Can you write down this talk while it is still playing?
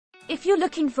If you're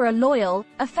looking for a loyal,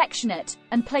 affectionate,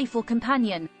 and playful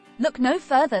companion, look no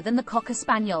further than the Cocker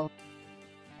Spaniel.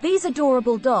 These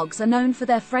adorable dogs are known for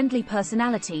their friendly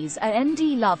personalities and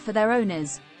love for their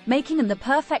owners, making them the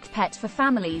perfect pet for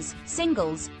families,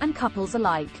 singles, and couples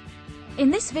alike.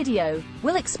 In this video,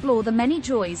 we'll explore the many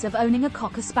joys of owning a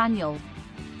Cocker Spaniel.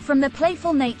 From their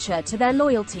playful nature to their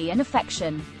loyalty and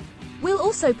affection. We'll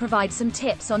also provide some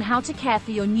tips on how to care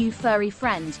for your new furry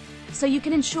friend, so you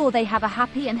can ensure they have a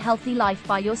happy and healthy life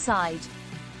by your side.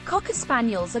 Cocker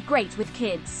Spaniels are great with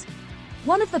kids.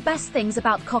 One of the best things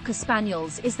about Cocker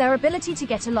Spaniels is their ability to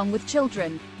get along with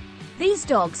children. These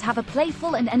dogs have a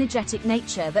playful and energetic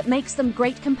nature that makes them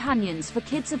great companions for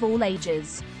kids of all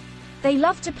ages. They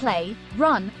love to play,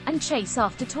 run, and chase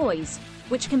after toys,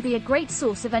 which can be a great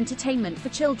source of entertainment for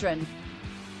children.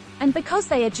 And because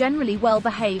they are generally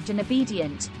well-behaved and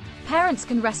obedient, parents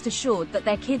can rest assured that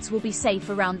their kids will be safe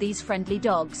around these friendly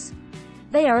dogs.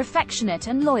 They are affectionate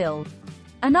and loyal.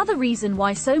 Another reason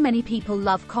why so many people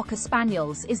love Cocker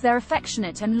Spaniels is their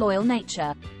affectionate and loyal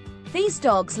nature. These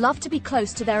dogs love to be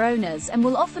close to their owners and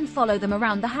will often follow them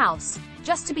around the house,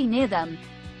 just to be near them.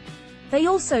 They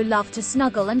also love to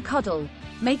snuggle and cuddle,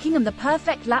 making them the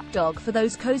perfect lapdog for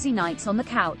those cozy nights on the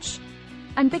couch.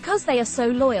 And because they are so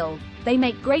loyal, they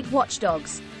make great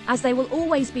watchdogs, as they will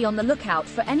always be on the lookout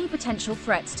for any potential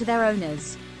threats to their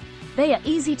owners. They are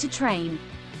easy to train.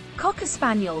 Cocker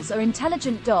Spaniels are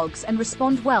intelligent dogs and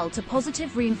respond well to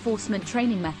positive reinforcement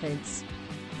training methods.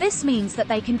 This means that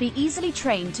they can be easily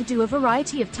trained to do a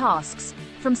variety of tasks,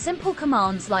 from simple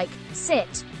commands like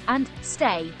sit and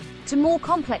stay, to more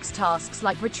complex tasks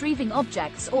like retrieving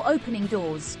objects or opening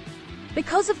doors.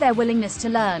 Because of their willingness to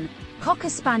learn, Cocker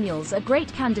Spaniels are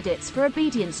great candidates for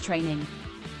obedience training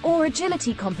or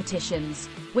agility competitions,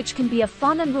 which can be a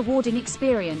fun and rewarding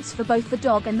experience for both the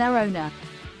dog and their owner.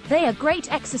 They are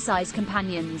great exercise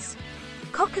companions.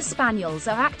 Cocker Spaniels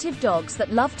are active dogs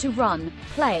that love to run,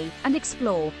 play, and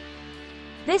explore.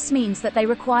 This means that they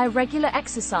require regular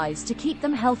exercise to keep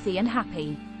them healthy and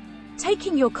happy.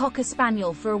 Taking your Cocker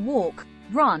Spaniel for a walk,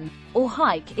 run, or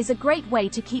hike is a great way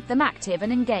to keep them active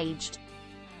and engaged.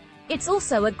 It's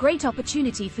also a great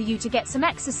opportunity for you to get some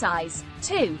exercise,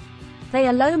 too. They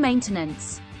are low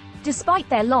maintenance. Despite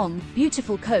their long,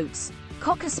 beautiful coats,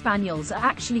 Cocker Spaniels are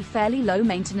actually fairly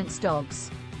low-maintenance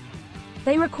dogs.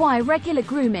 They require regular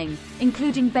grooming,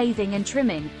 including bathing and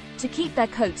trimming, to keep their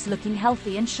coats looking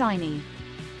healthy and shiny.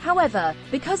 However,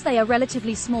 because they are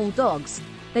relatively small dogs,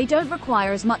 they don't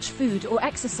require as much food or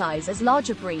exercise as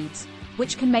larger breeds,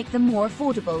 which can make them more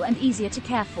affordable and easier to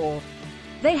care for.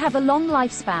 They have a long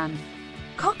lifespan.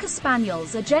 Cocker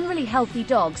Spaniels are generally healthy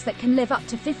dogs that can live up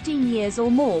to 15 years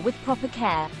or more with proper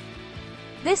care.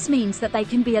 This means that they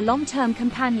can be a long-term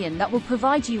companion that will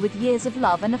provide you with years of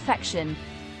love and affection.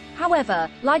 However,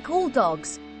 like all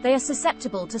dogs, they are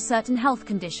susceptible to certain health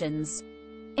conditions,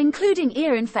 including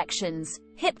ear infections,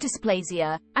 hip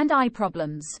dysplasia, and eye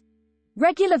problems.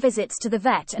 Regular visits to the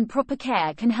vet and proper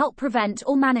care can help prevent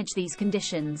or manage these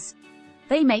conditions.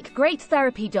 They make great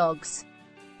therapy dogs.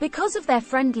 Because of their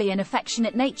friendly and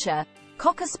affectionate nature,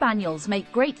 Cocker Spaniels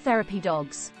make great therapy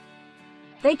dogs.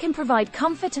 They can provide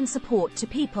comfort and support to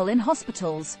people in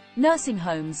hospitals, nursing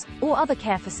homes, or other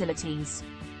care facilities.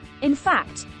 In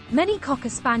fact, many Cocker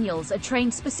Spaniels are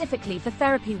trained specifically for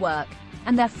therapy work,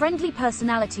 and their friendly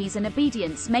personalities and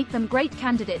obedience make them great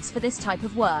candidates for this type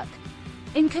of work.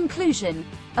 In conclusion,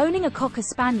 owning a Cocker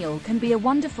Spaniel can be a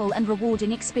wonderful and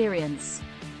rewarding experience.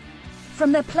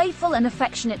 From their playful and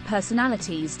affectionate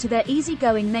personalities to their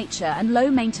easygoing nature and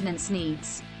low-maintenance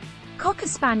needs, Cocker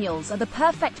Spaniels are the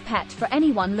perfect pet for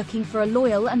anyone looking for a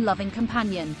loyal and loving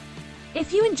companion.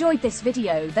 If you enjoyed this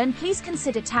video, then please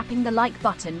consider tapping the like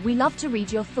button. We love to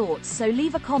read your thoughts, so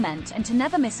leave a comment, and to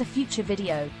never miss a future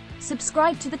video,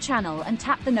 subscribe to the channel and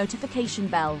tap the notification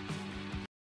bell.